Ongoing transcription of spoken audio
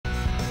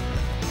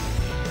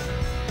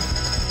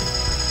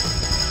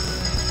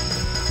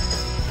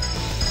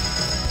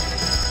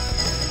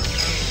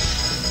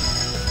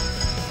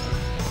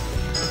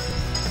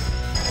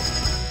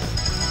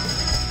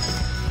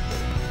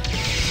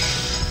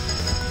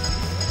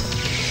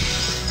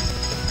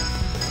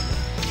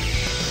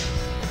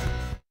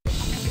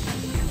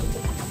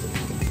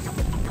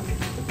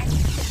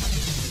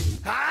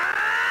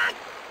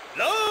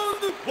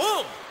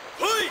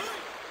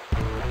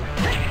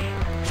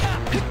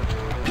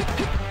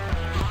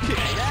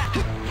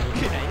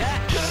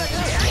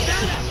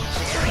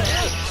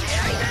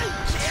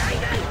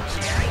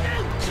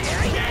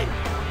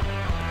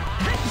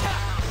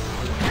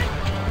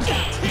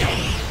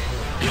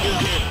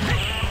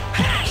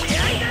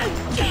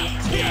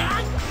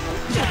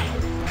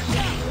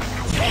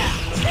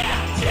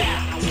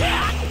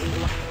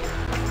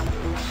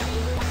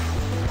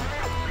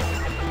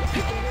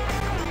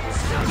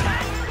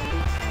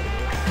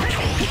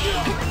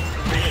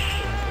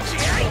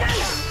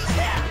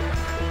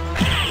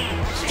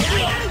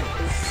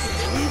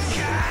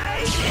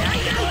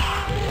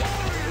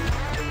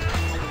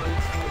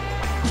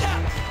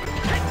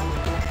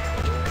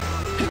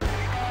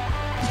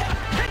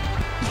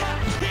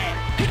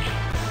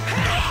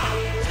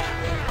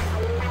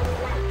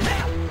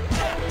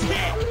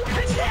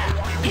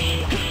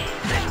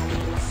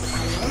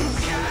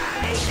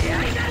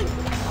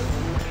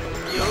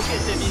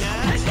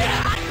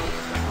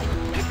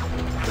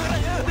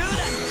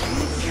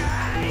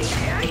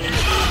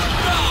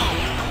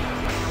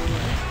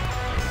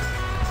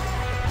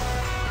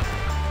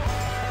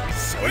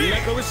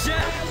拳じゃ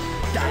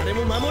誰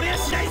も守れや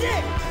しないぜ。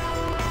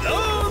ラ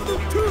ウンド2、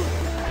フ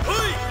ァ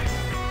イ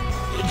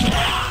ト。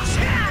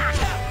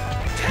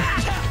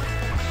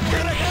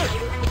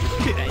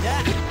くらいだ。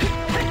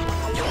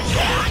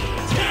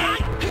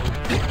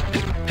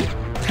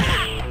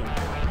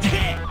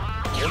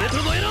俺と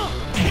燃えろ。こ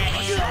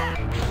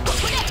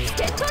こでステ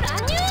ッド乱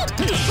入。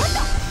おっと、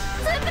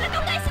スープラト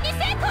ン返しに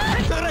成功。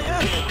そらよ。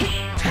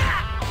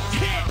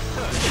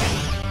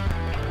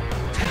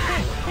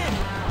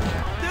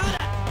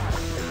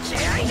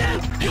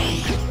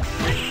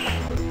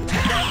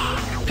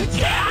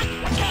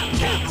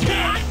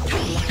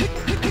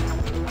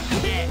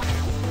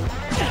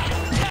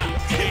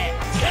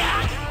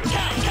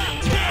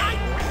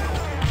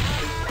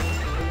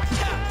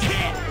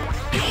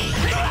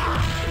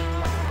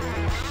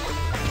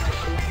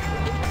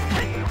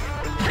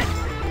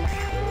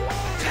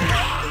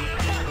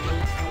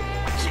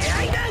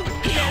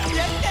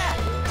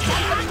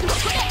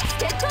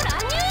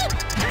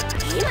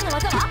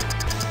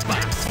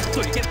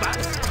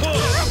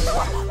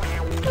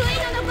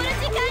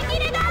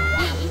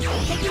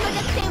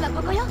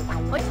ここよ、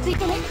落ち着い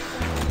てね。い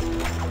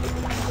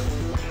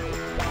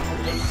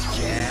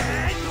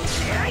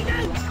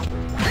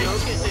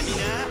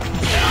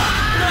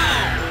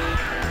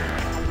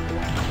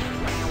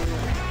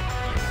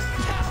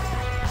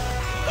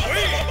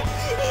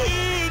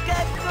い格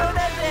好だ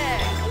ぜ。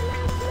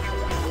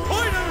ファ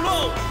イナルロー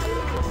ド。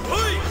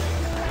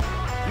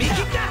見切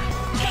った。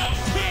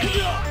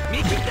見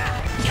切った。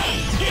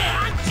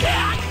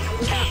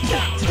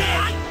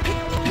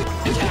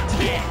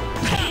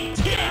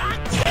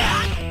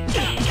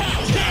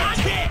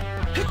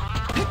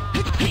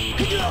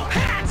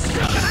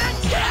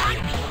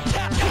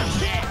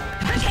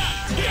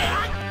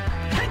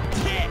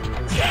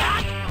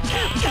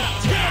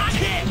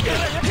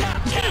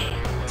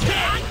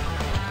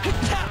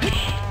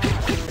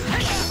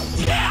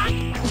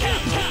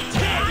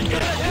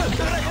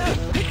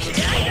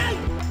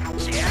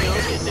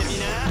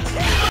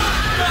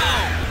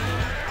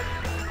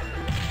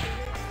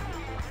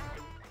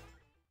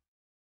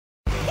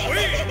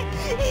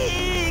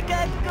いい格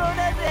好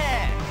だぜ。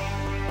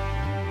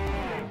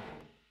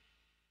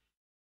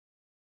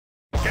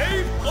ゲ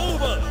ームオー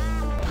バー。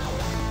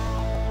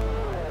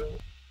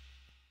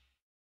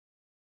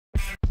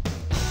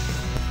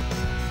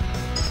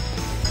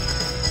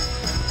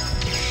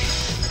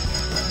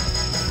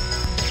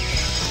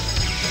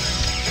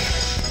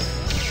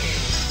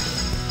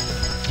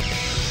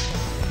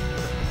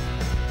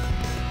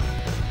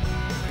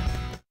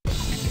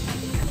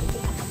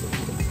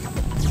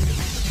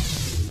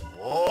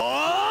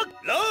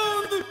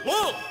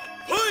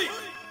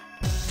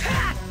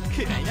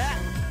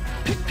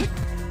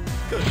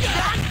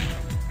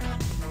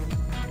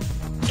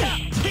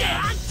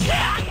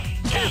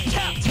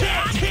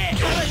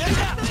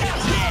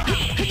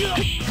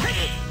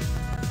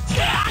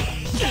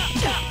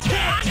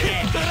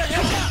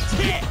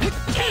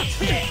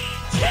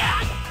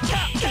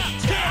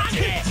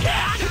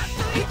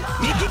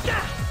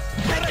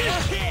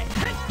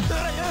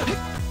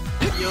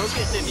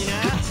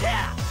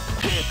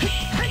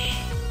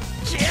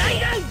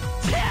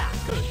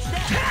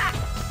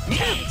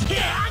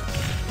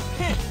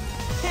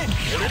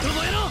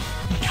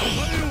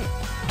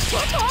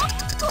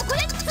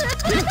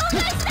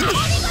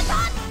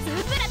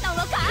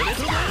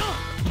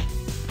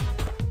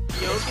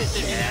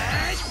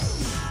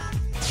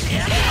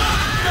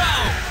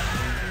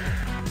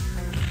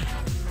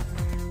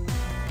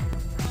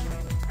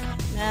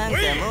なんか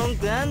文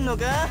句あんの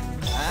か？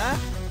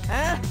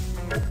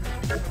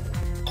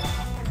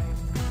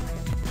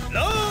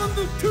ラウン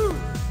ド2、フ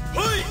ァ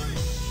イ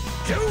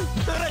ト。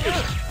トラよ、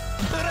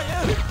トラよ、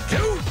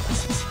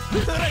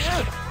トラよ。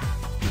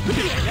く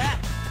らいだ、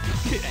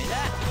くらいだ。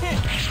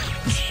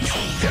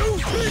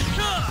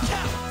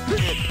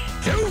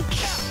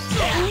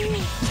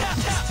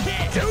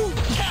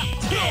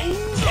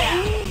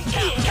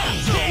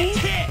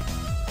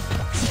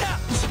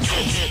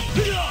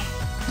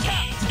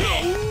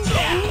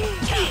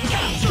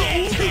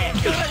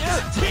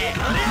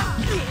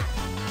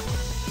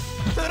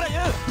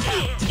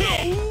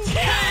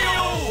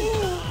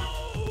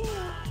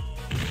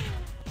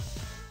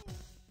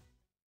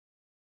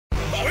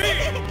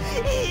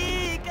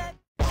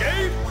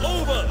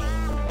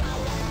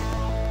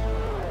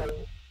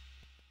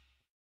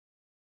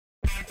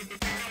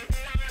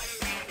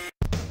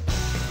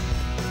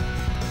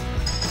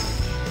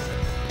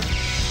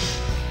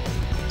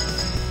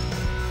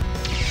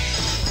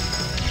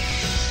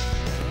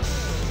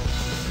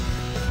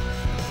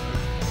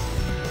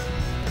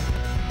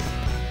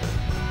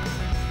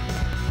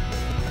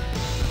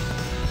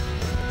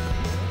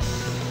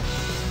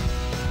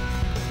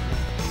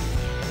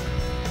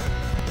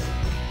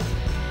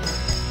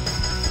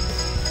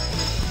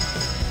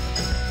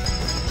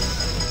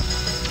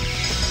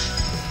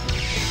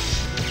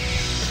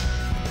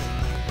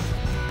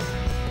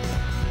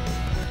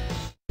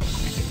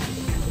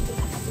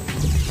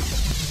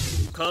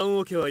缶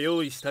オケは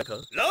用意したか？ラウ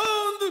ン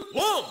ド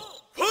1、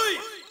ファイ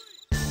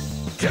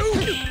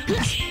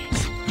ト。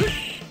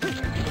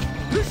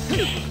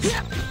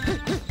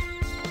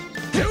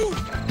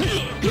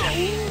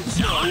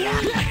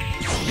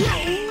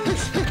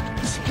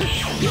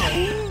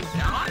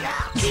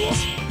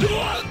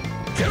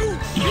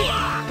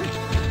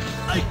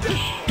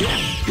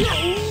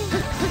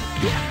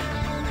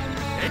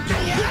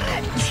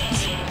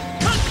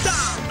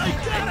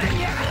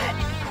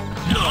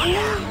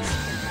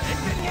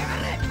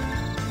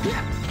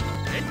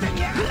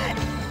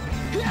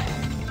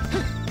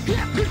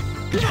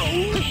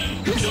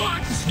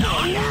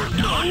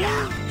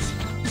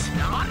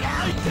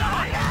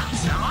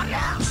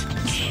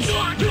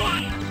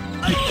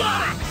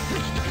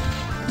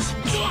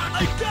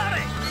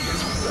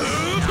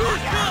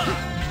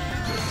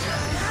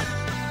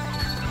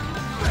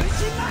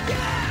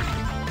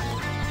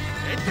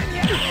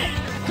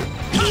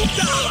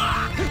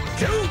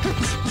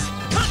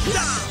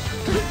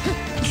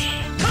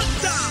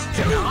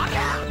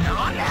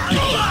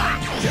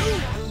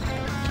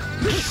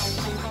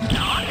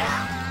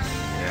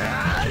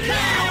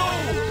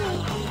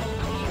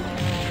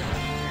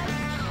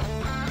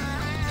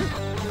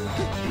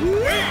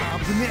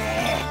危ねえ。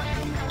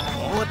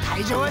もう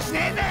退場はし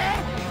ねえぜ。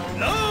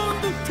ラウ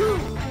ンド2、フ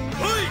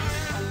ァイ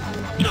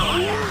ト。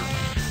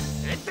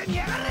えってん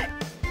やがれ。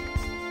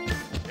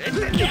えって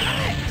んやがれ。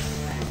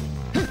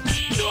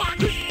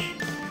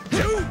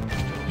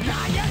なん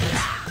やぐら。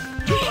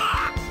な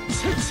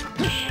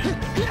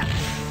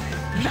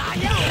ん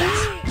やぐら。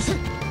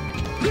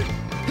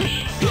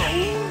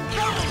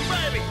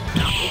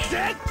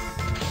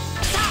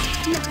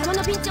仲間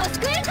のピンチを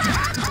救えるか。ス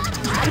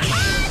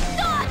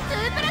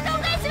ープラト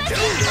ン返しは失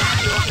敗。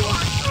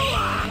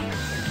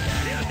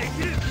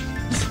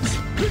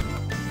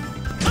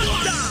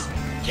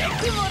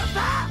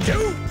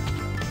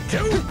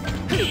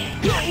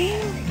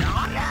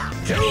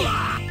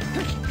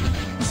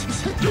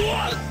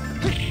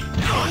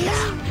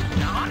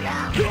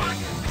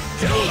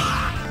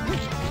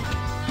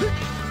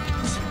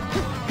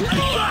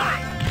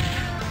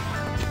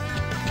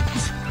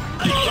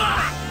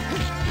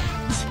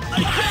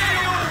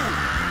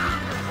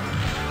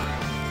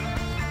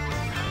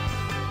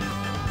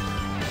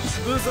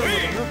無様だ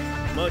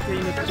な、負け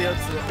犬ってやつ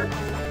は。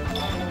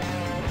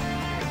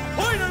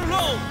ファイナルラウンド、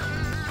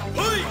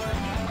ファイト。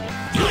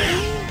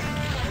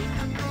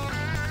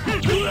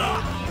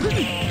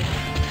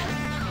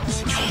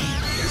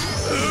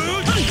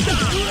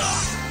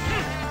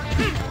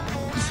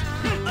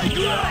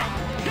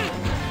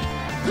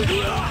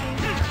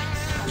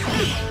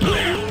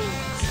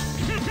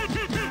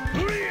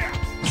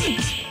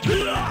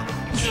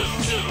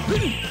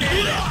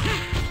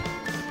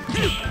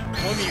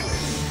神よ、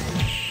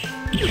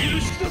許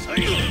しくださ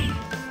いよ。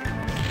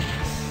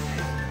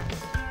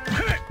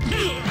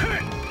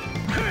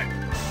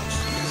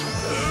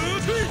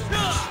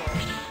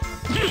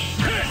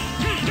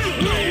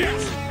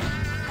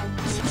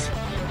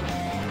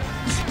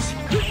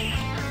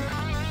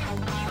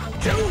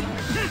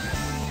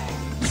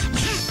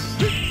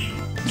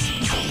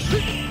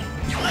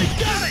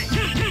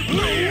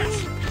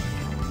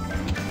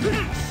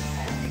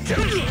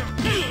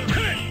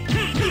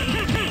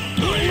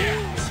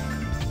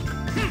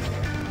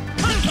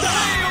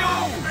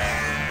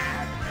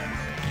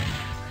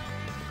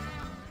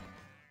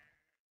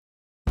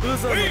無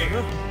様だ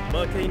な、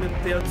負け犬っ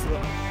てやつは。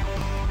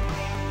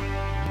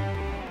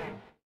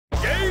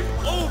ゲーム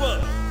オーバ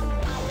ー。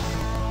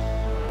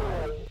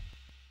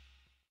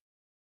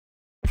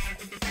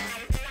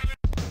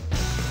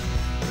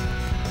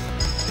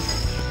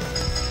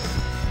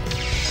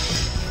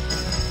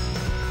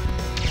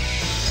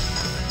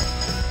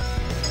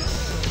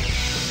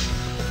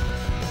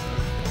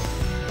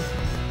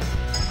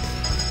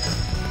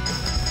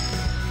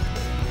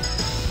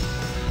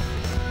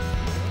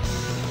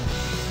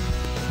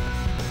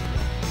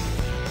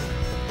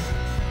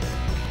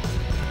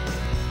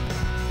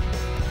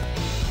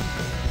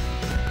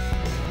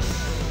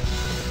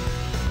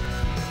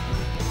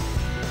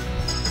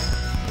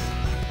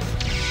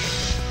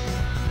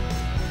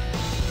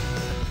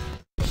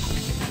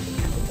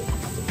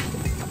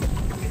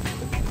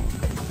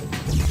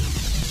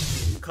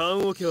棺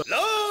桶はラ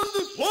ウンド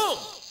1、ファ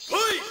イ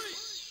ト。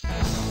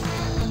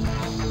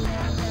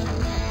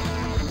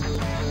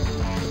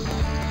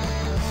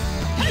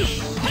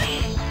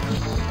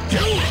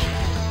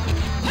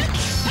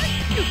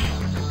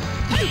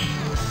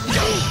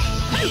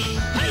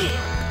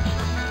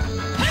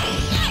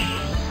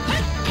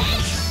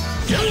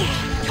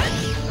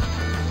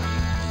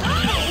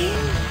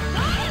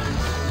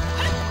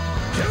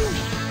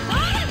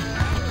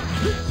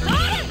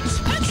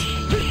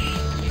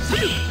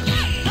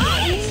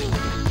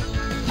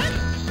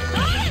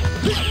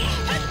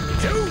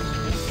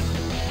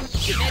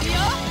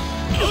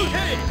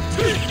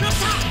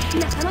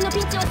仲間のピ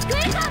ンチを救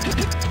えるか。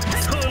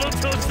その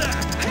調子だ。ス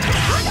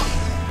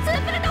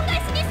ープラトン返し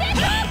に成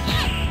功。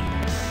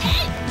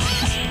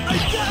I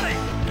got it。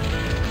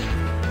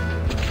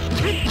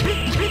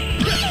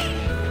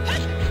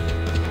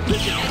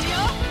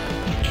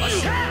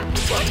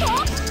おっ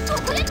と、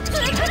ここでスー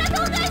プラ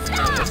トン返し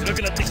だ。面白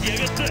くなってきや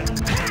がった。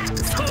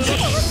その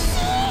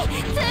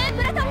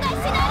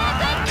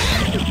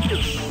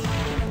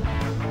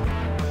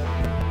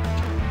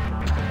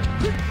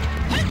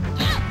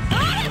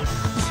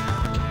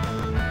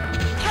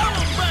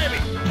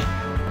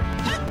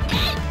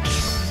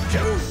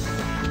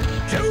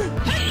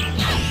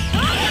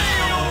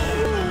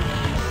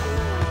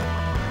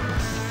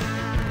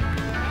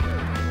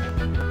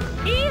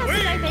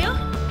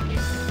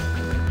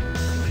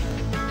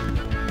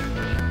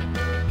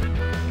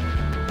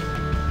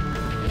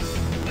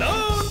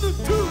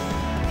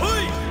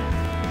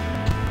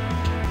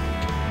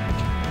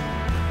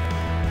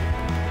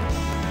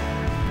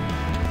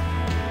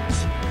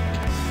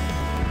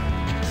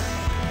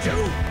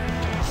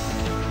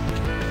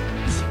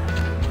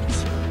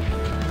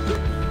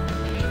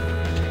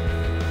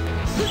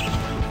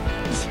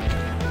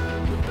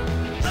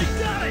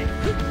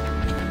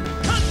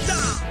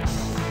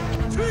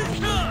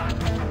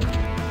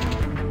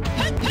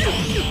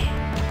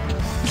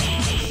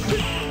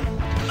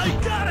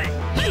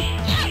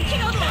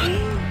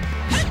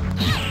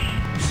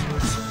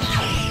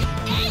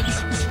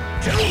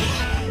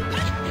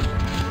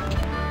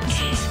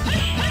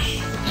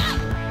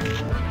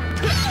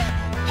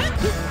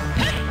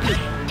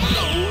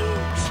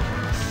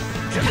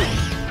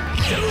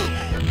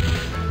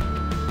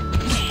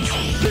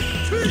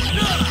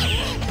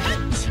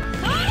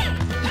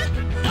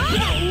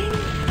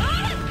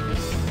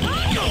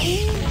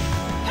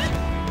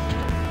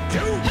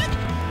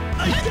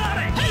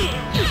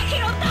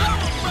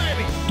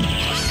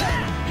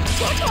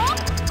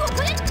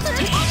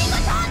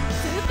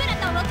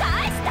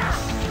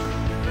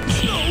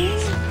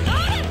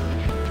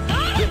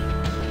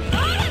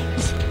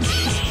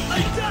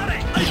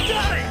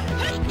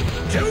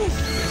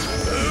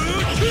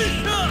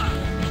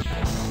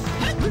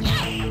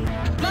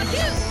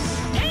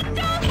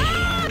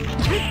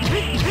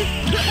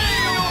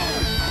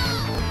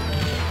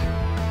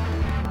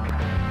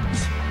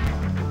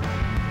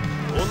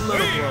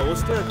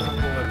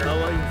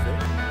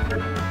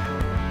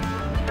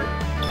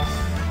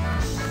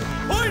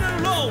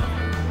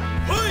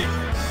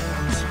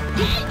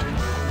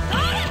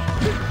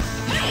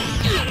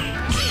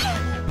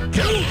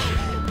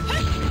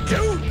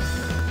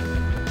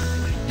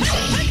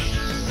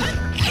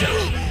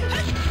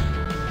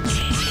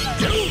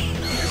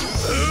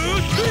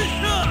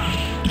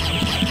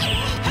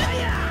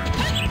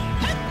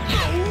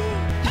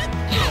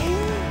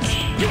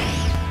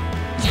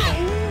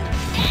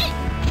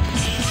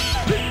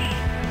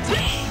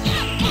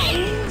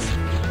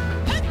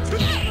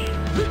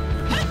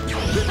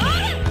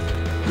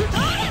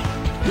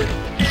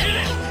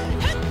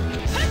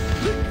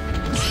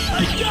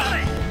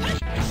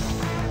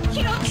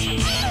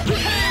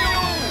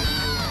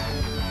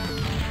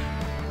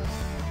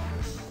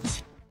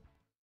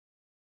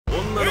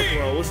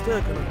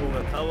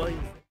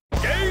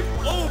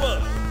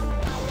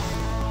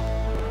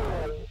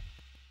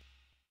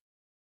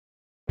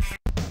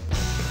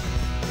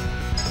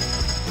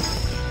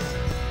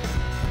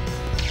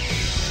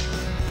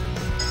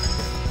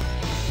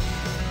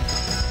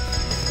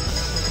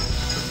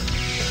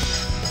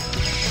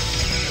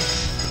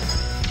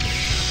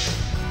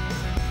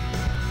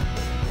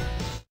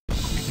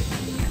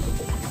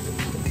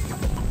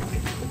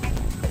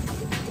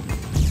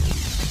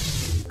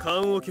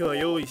棺桶は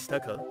用意した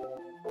か？ラウ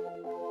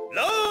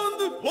ン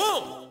ド1フ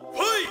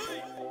ァイ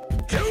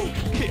ト。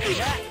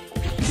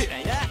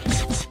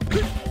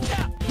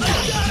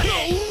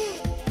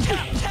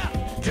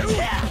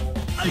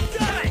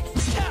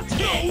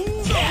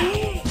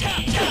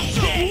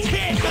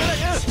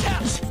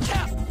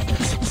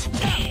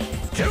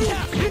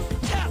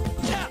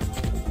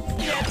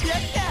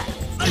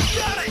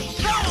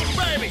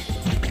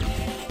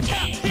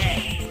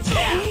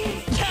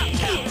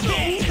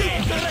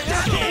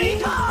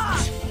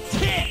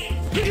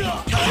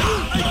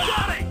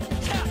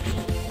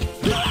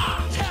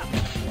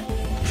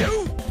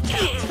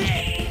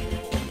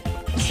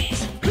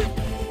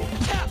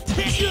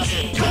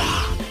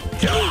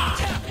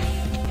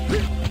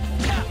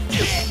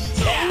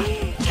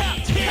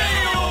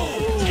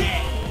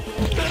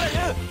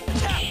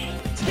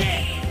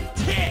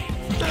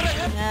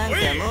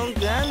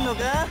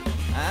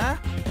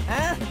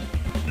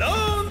ラ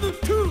ウンド2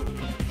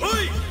フ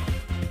ァイ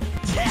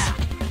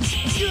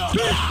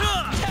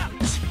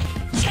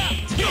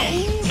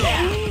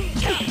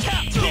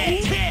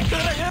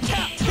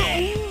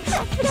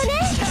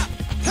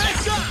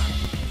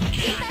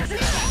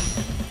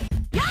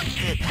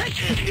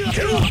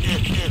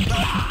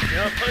ジ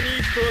ャパニ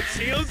ーズとは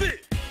違うぜ。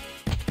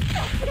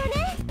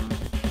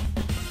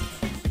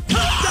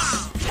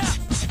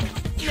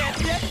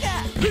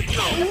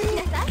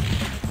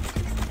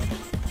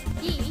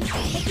いい？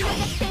敵の弱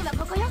点は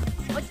ここよ。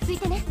落ち着い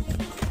てね。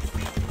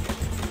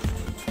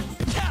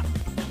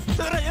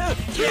そらよ。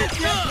いい？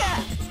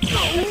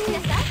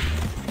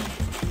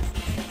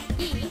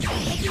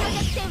敵の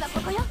弱点はこ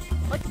こよ。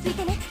落ち着い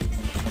てね。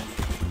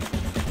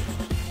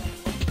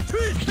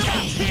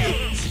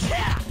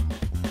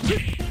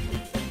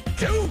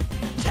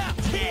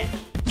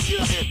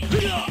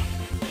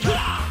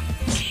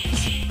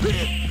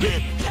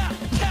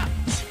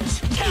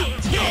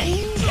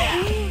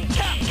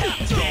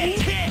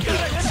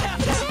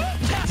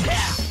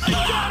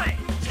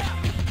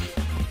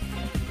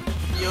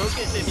よ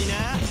けてみな。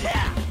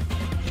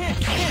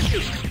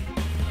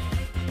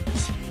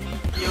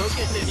よ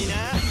けてみな。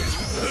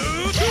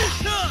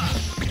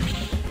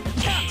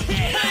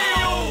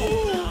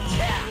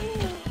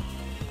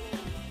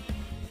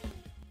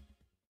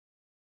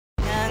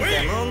なんか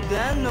文句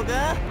あんのか？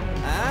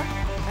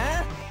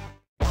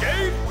ゲー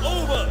ムオ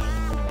ーバー。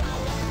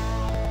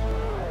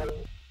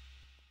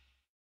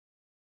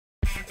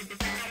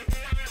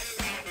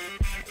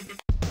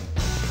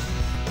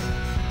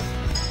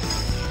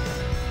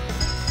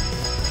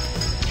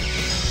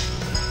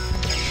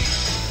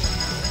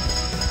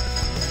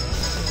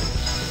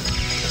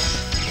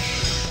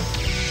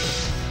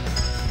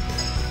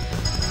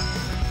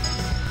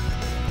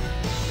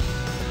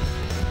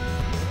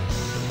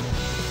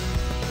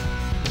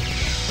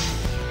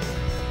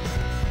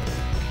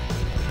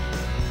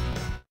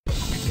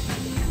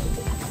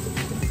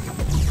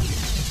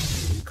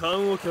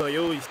棺桶は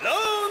用意した。ラウン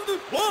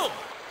ドワン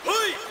ファ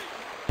イ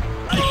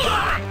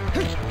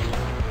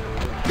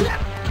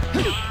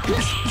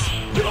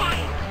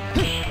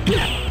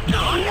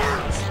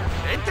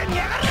レンタに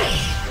やがれ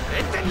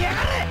レンタにやが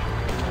れ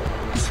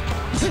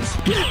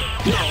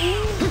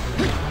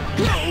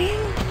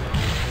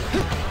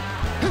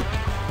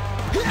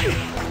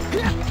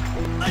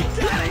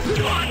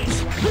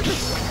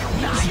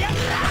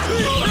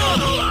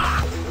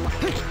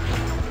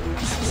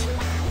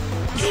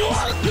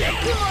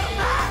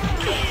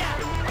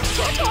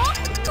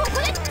ここ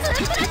でツー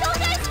プラトン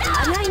返しだ。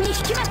互いに引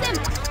きません。で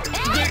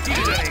きるじゃ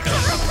ねえか。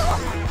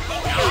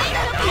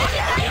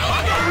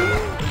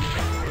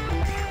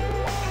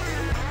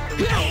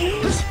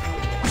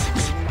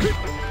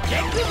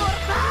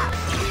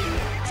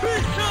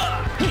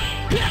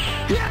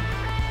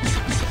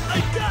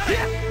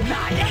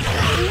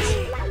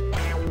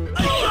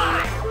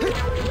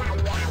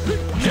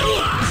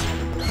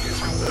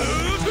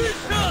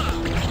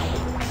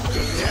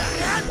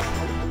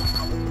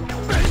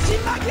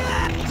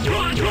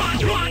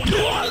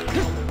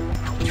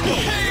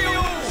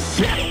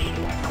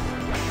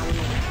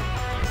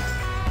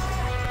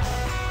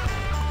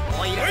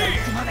おいらが行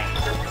くまで待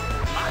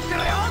ってろ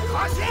よ甲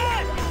子園。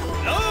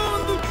ラウ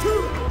ンド2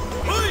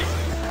ファイい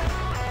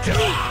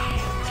い？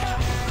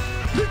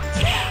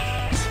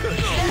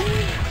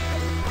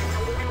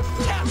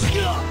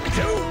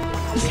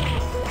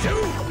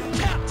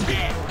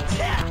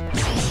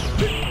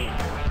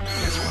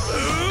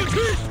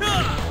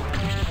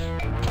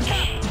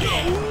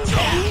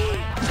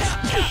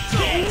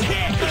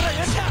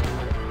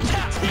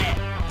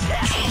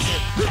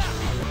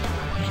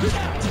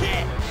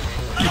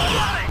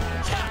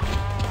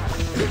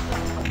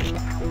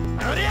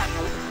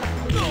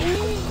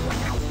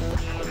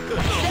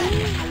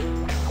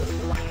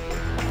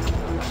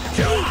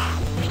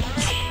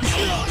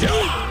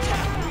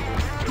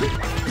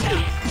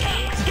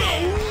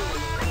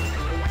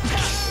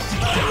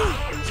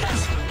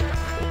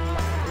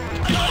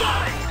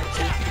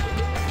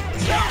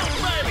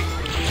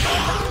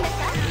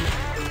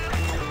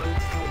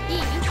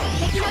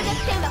敵の弱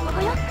点はここ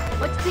よ。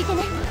落ち着いてね。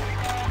こ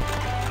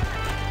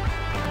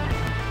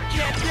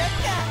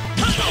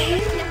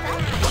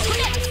こ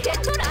で助っ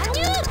人乱入。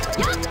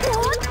やっお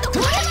っとこ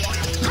れ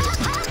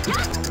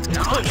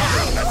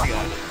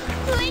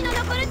不意の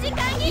残る時間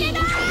切れだ。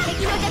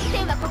敵の弱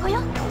点はここよ。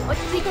落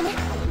ち着いてね。よ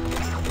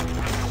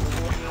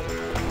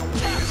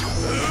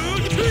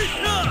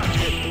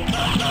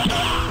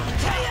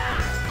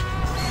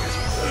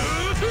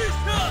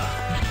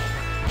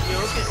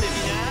けてみ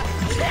な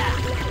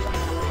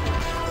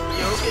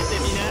よけて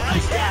みな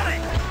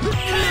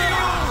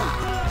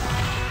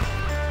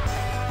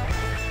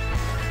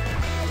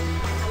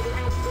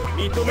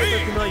認めた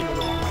くないもの。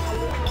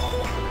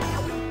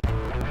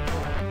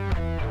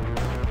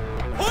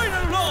ファイナ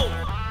ルラウンド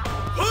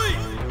ファイ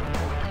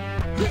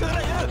ト。くら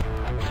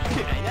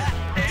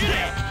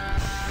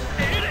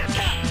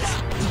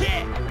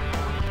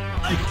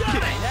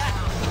いな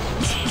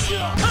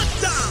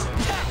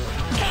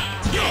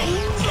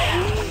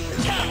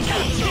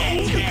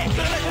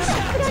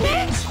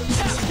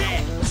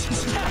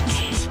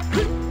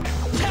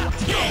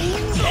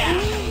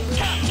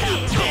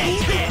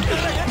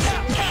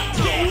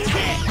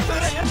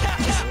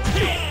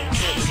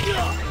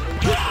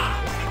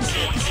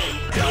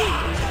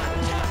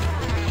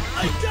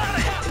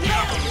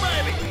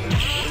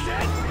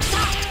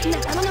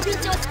仲間のピン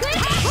チを救える。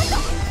今度ス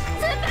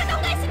ープラト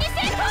ン返しに成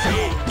功。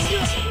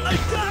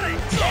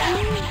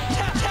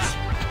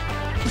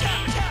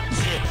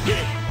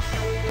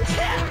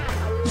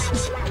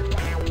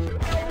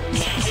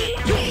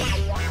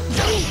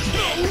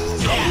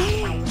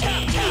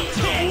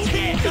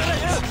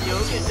よ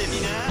けてみ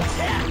な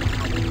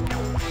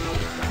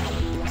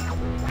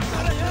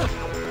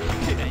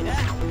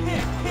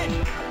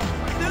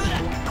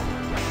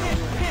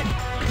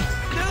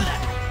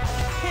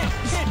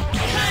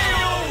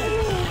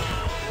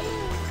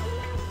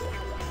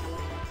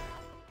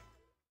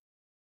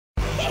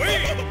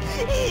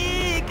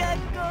いい格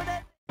好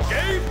だ。ゲ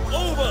ームオ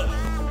ーバー。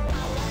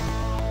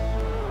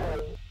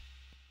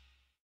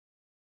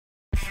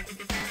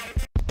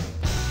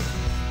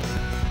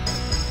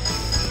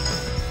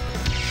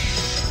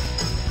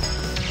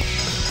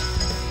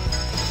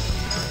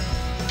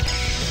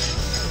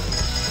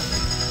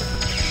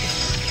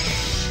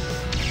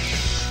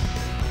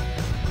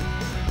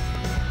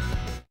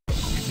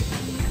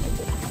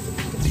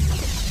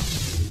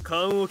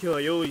棺桶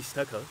は用意し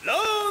たか。ラ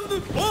ウン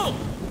ドワン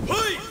ファ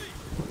イ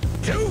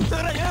ト。く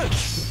らいな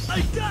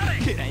I got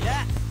it。くらいな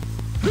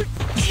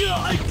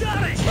I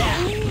got it。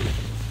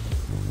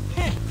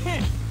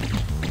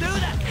どう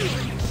だくら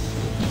いな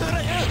く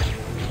らい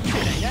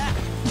な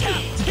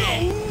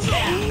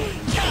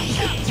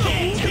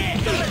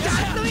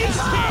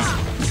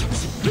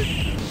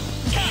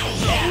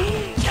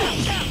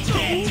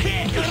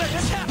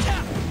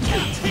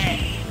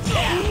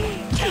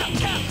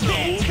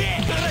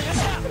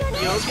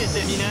よけて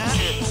みな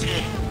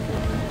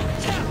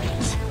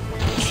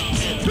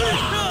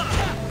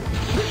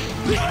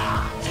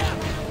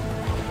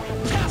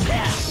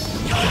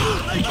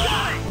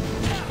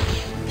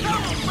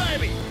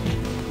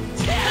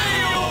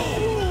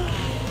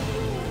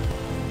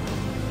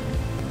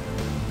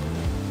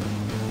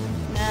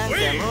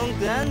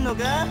句あんの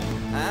か？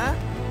あ？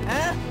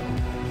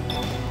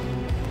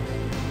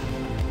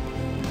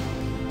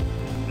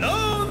ラ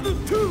ウンド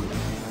2、フ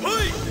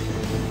ァイト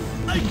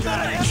！I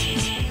got it!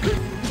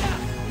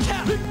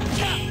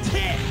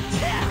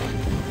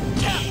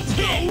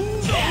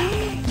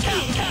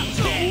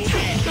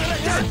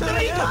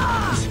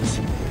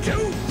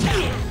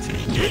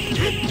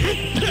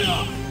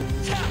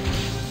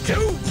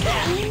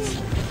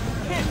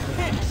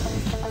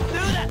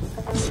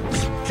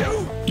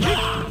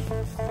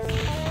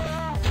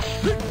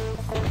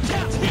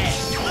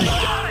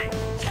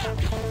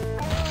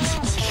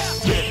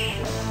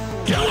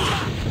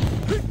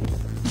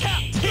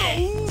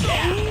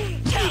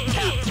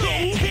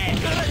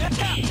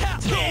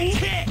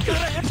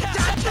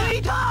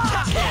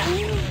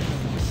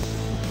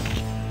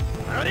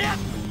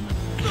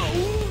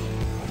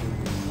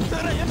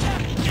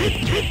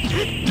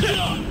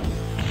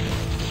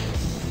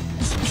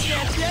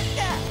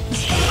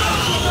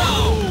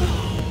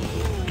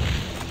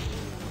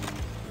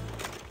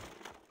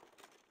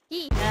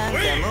なんか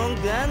文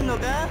句あんの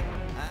か？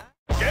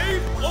ゲ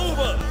ームオー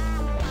バー。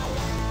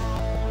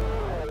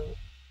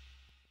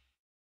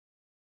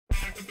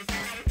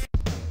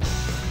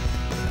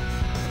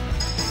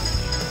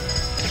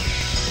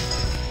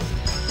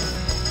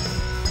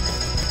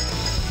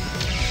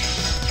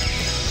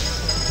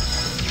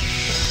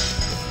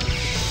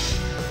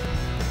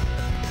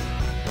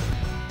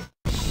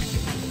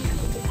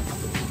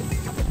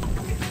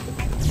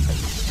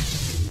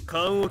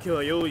棺桶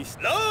は用意し。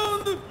ラウ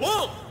ンド1、フ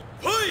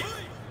ァイ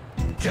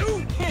ト！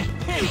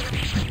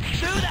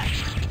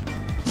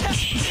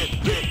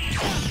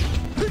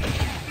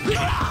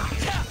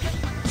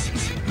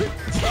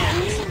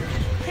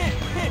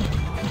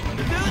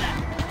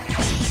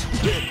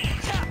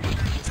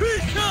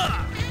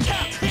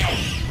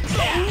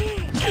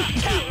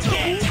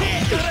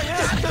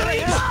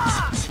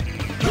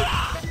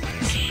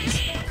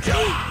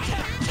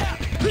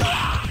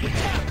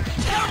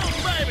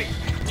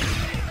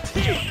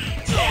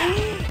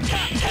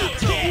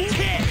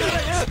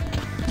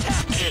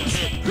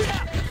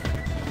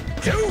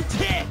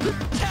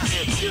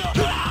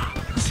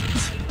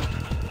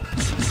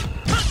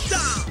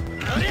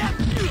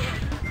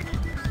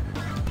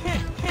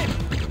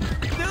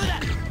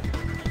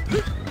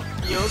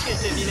よけ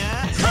てみな。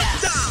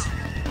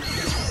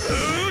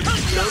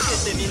よけ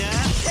てみな。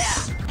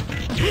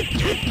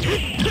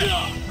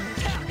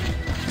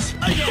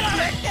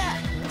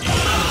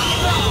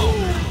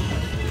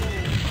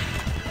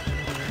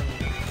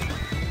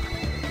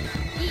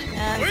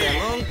なんか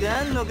文句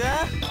あんのか？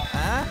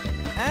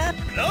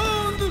ラウ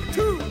ンド2、フ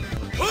ァ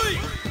イ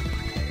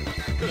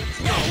ト！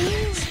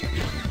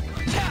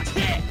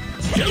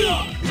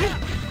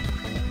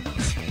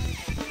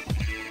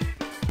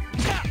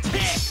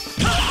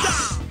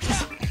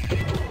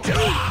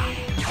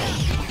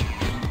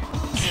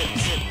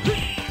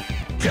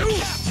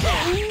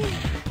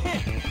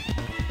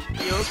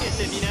よけ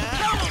てみな。ち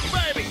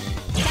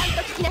ゃん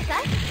と聞きなさ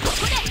い。こ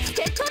こでチ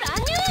ケット乱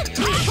入。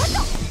ほんとス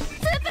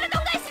ープラト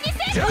ン返しに成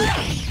功。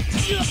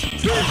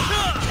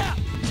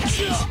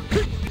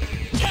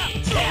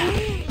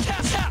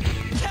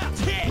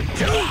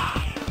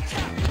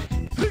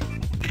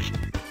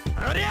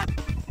ありゃ。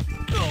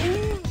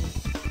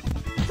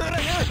そら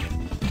よ。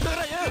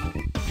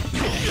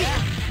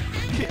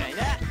くらい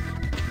な。や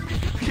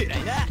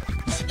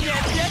っ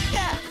た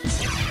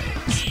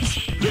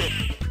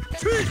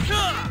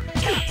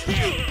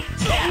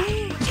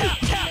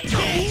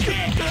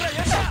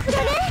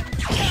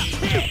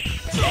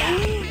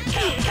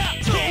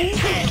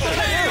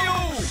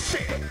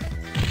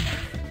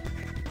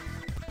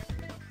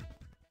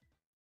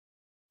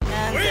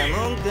なんか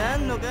文句あ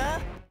んのか？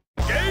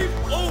ゲー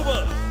ムオー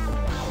バー。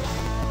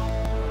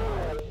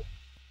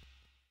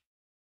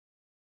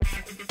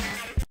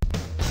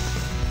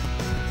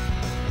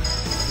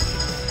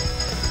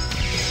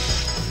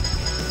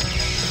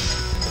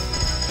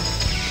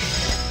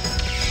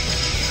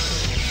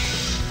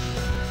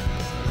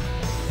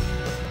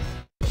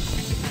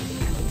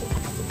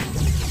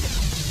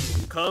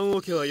棺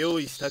桶は用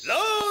意した。ラウン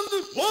ド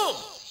1、フ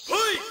ァイ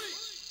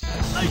ト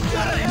！I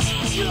got it!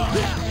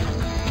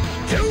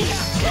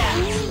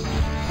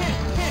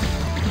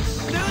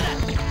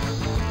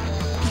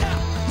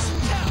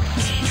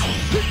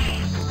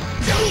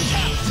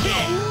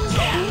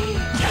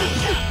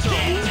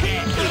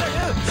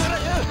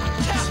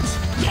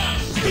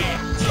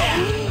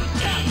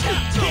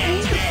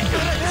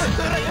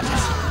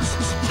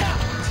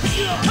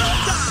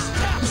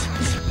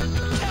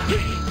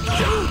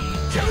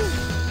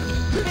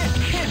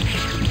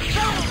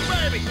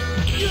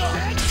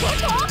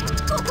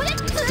 ここでスー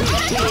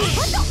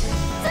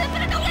プ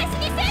ラトン返し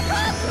に成功。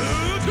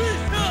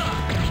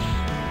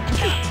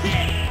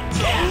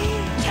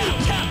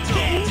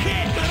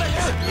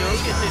よ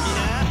けてみ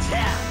な。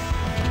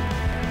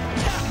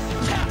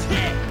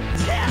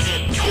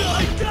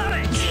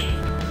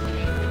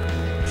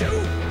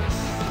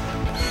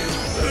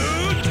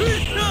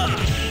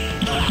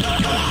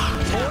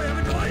もうや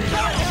めてこ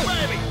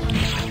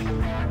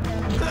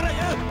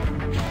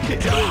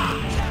い。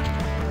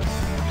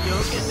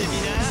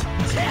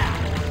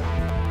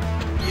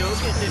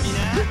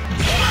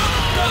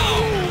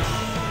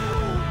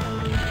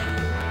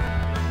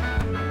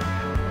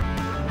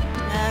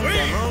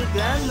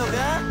かあんのか？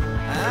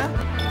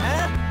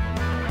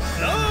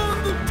ラウ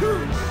ンド2、フ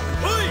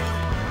ァイ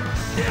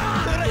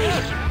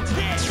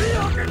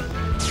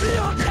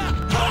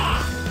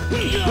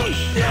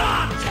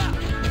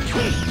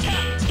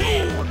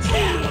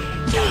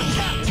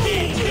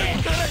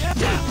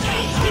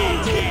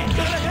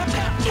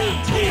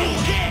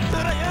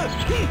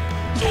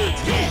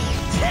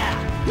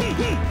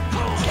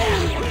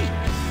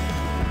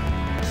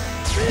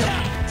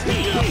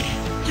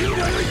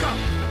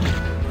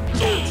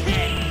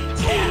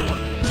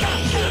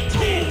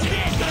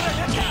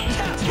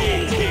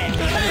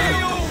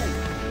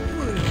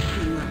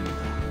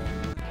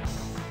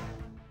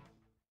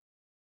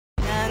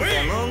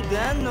文句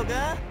あんのか？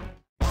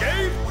ゲ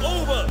ームオ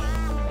ーバー。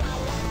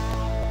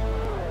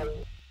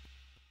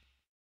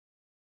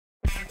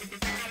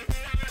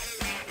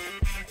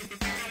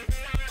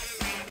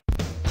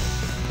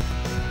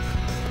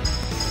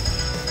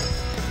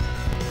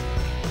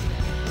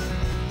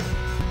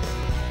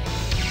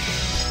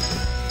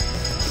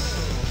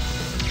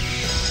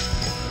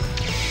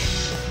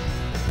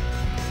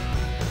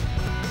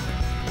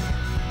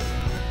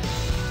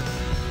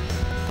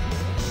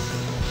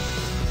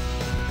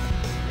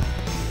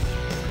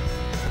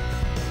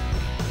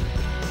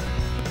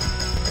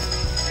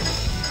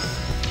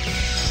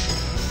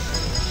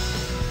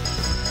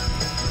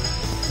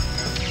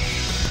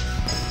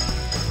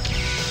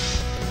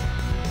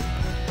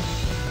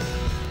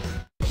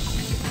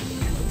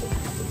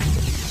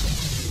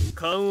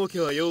棺桶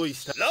は用意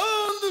した。ラウン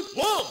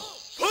ド1、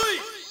ファイ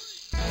ト。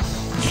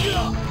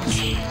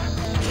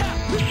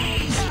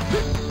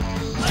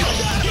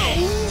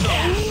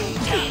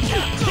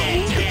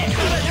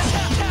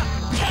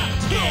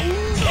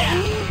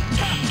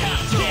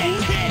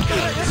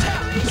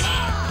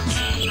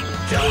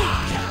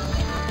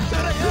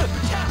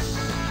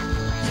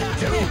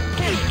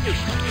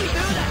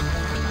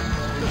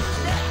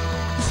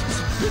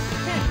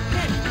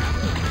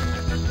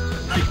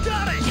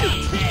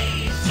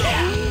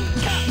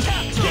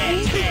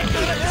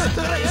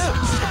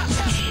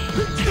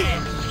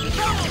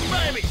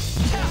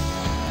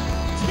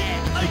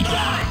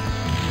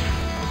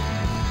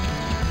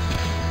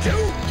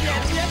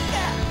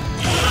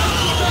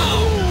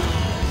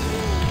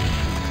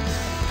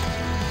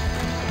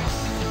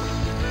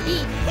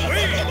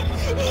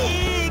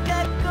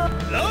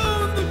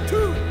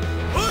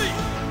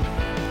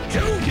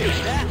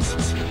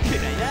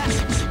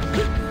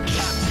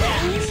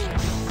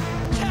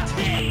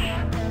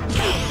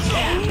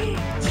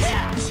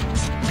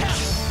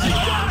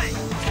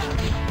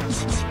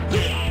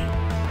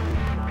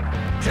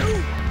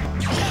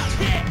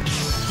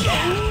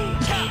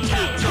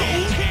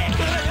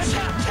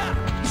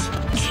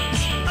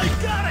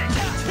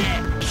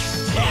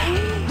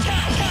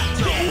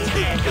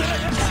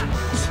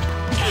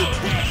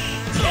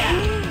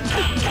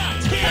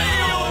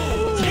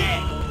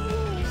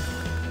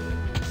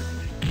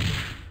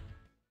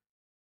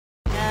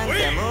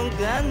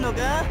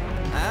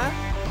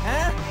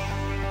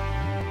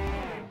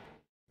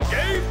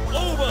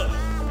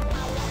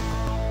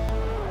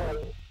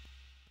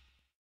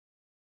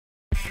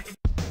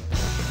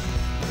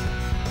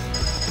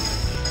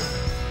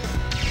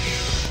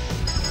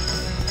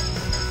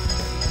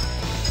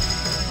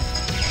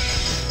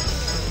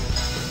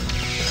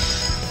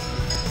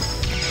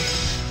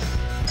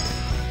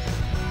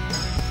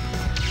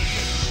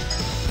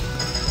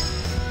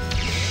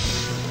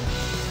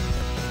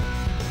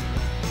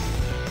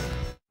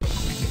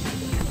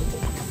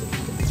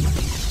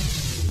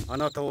あ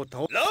なたを倒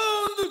ラウン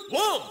ド1、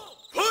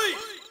ファイ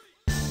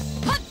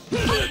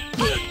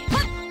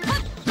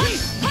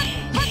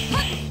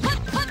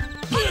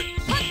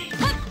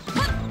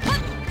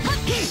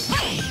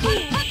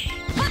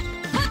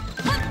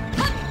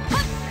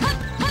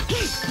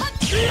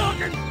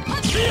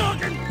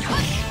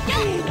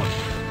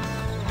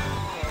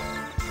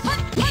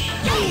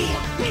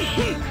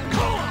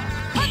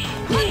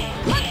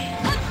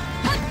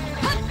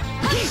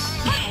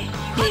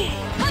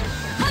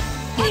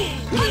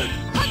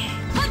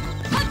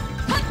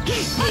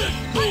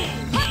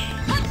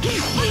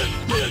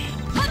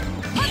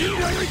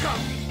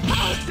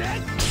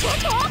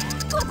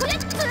ト。ここで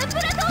ツープ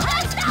ラトン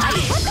返しだ。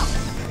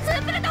ツ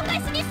ープラトン返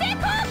しに成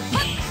功。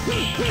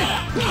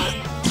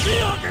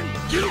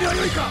準備は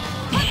良いか。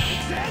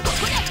こ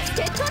こで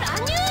助っ人乱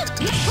入。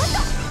ツ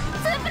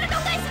ープラト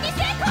ン返しに成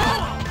功。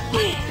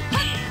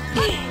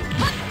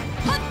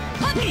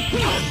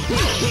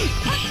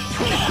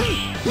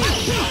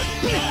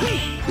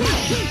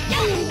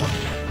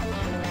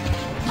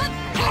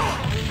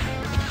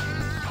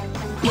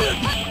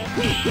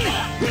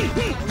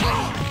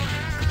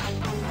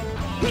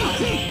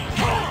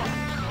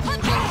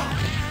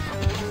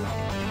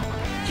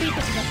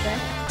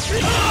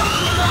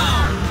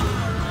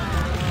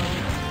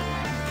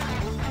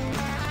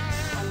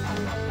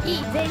いい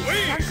前3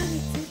ヶ月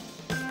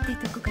っ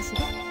てとこかしら。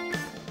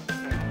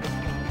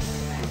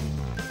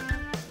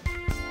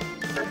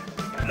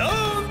ラウ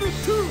ンド2、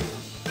フ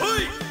ァ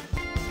イ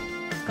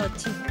ト。こっち。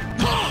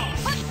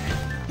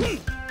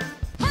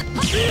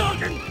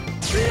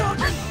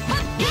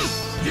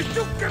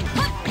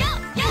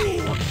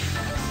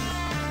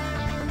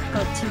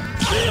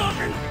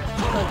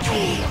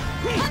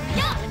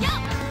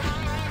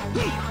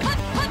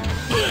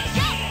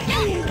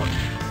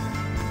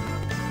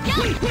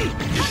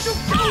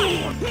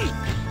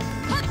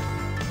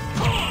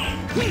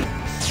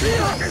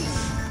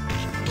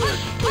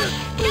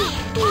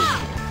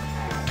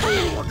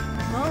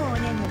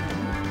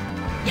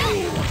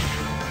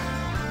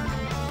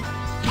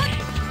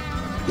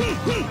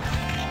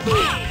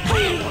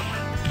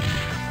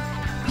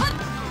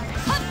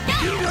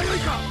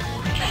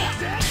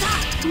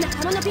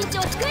仲間のピンチ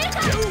を救える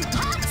か。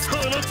そ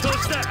の調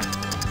子だ。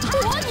お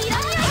にら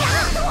みろや。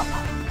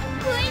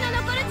悔いの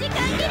残る時間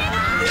切れだ。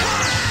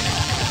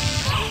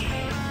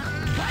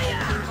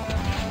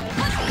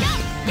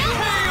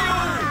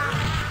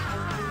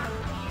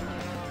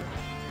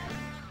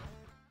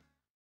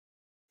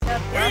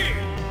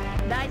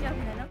大丈夫な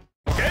の？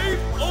ゲー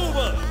ムオー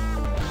バー。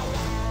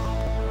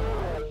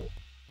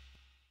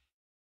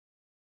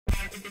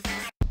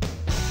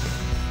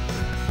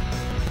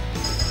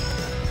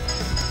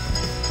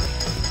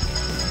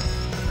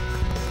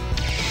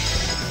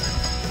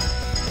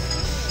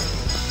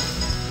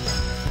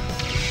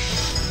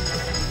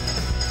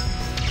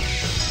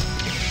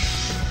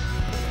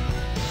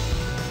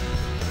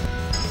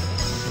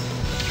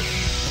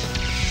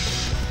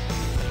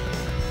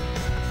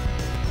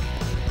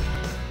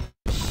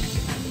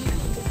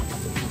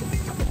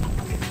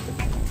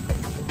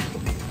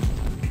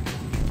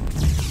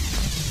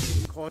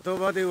言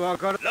葉でわ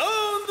かる。ラウン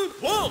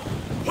ドワン、フ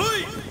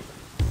ァイト。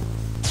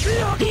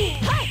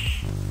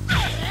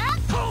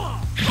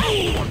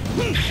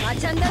あ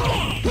ちゃんだぜ。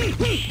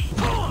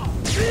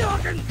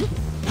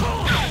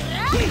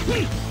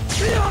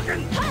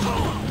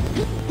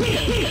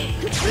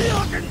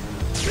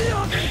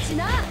し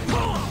な。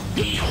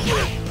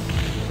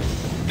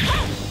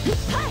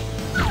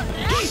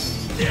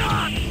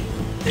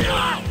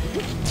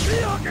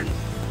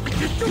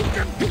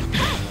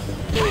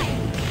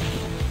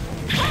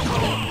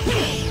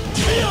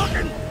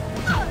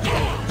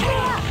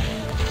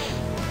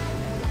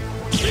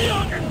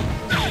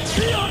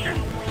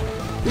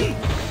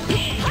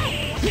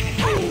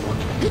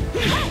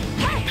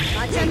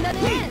あちゃんだ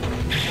ね。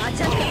あ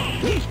ちゃんだ。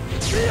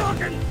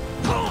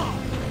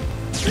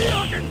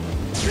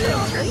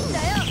いいん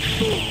だよ。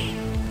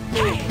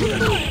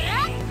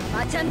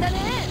あちゃんだね。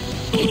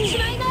一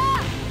枚だ。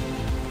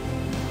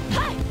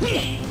はい。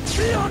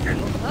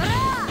ほら。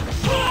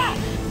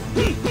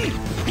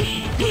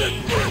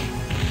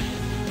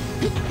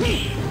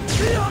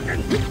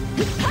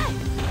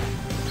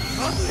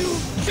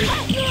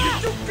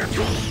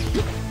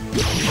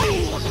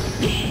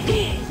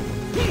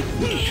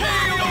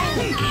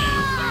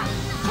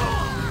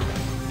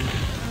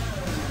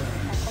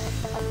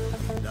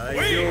大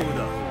丈夫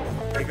だ。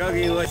手加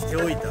減はして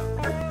おいた。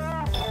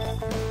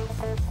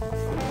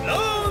ラウ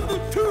ンド2、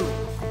フ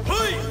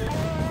ァイト。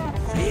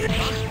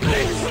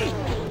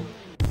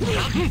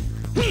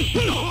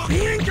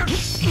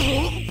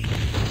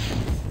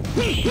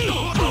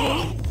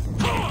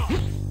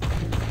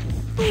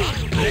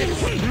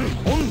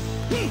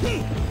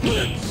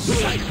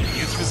行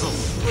くぞ。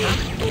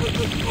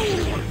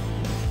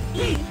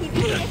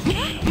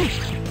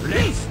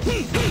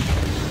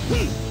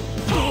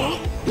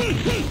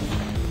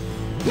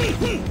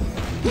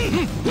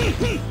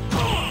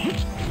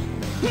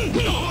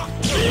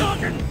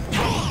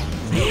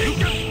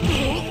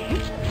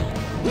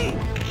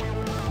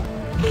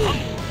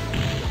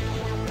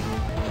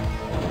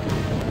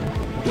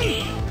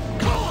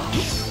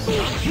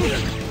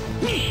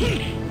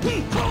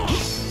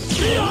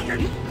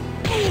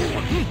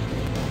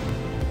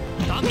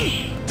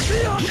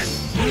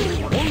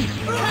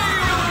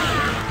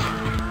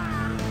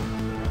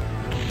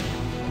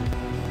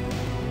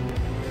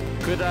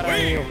くだらん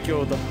余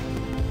興だ。フ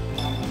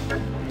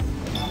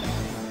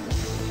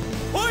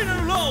ァイ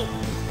ナルラウンド、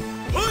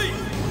ファイト。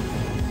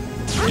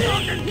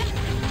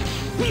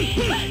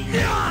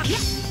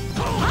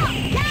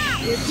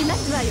行きま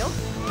すわよ。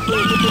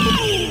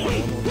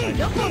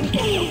どこを見て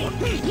るの？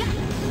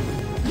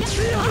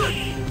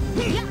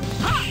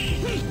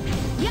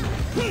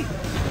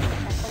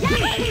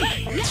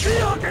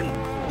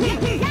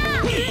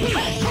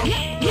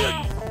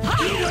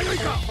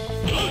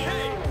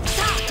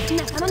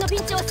仲間のピン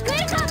チを救え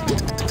るか。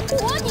お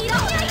にら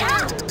みろや。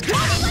お見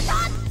事。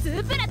ス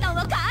ープラトンを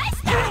返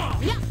した。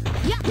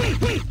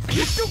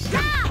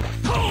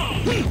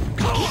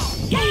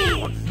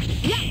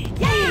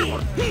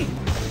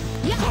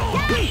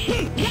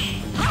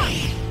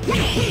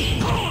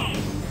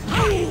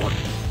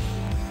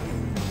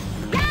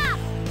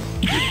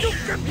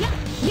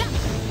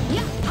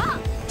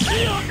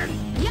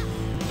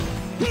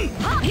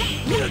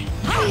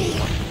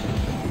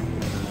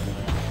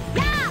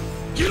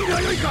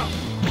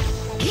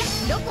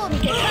どこを見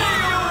てる？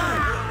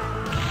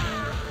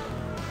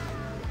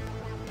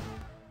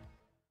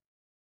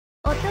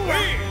音は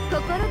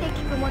心で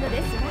聞くもの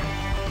ですわ。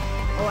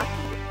お分か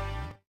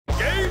り？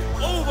ゲームオ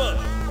ーバ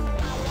ー。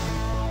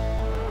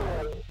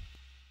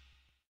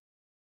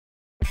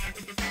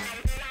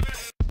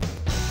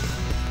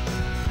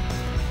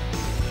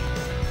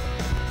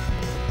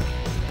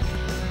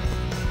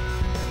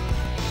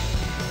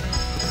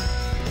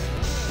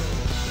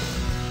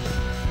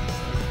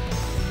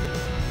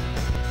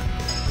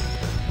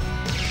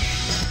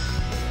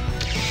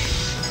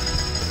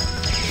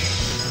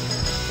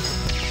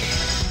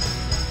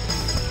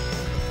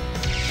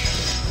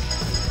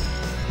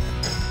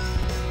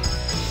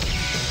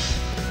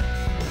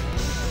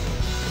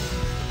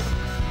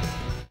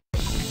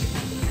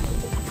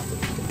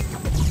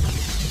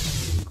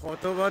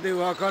言葉で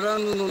わから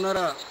ぬのな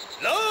らラウン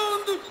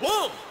ドワ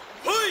ン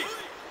ファイ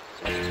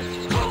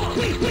ト。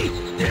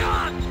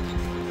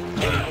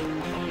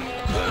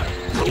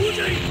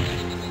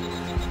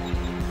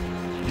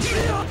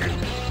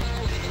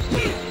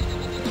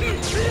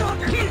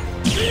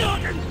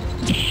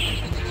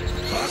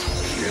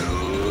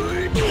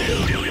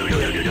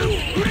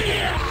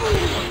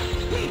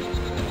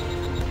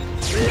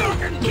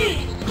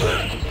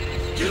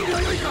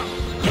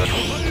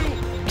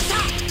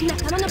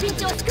仲間のピン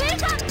チを救える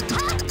か。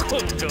根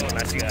性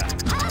なしが。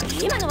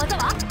今の技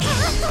は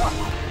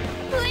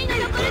不意の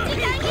残る時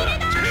間切れ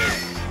だ。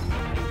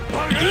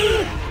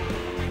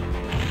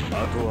あ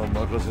とは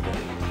任せた。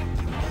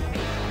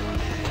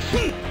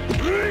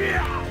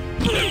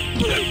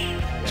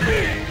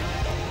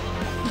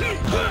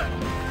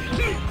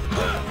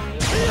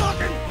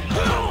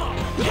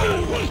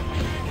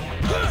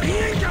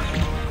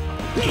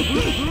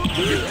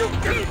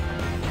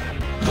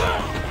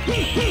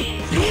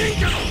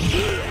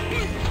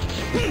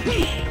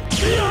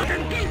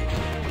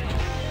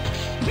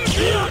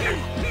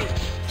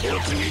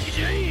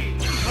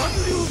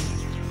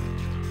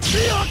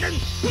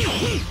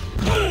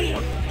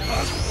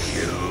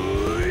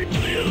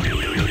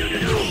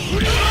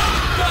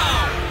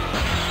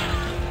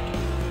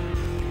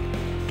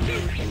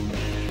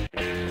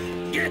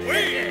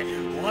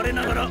我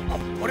ながらあっ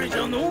ぱれじ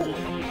ゃのう。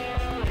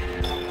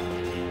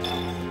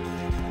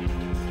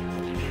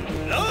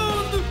ラウ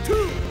ンド2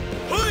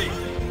ファイ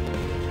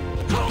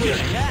ト。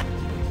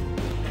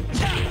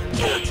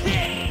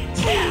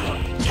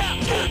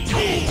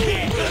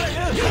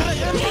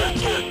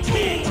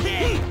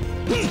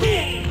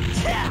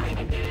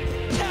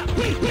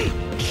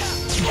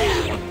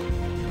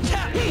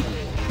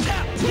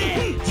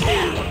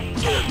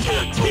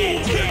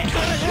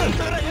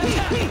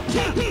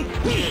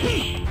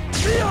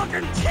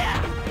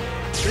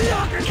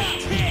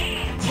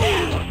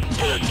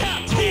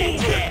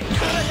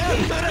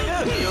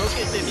よけ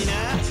てみな。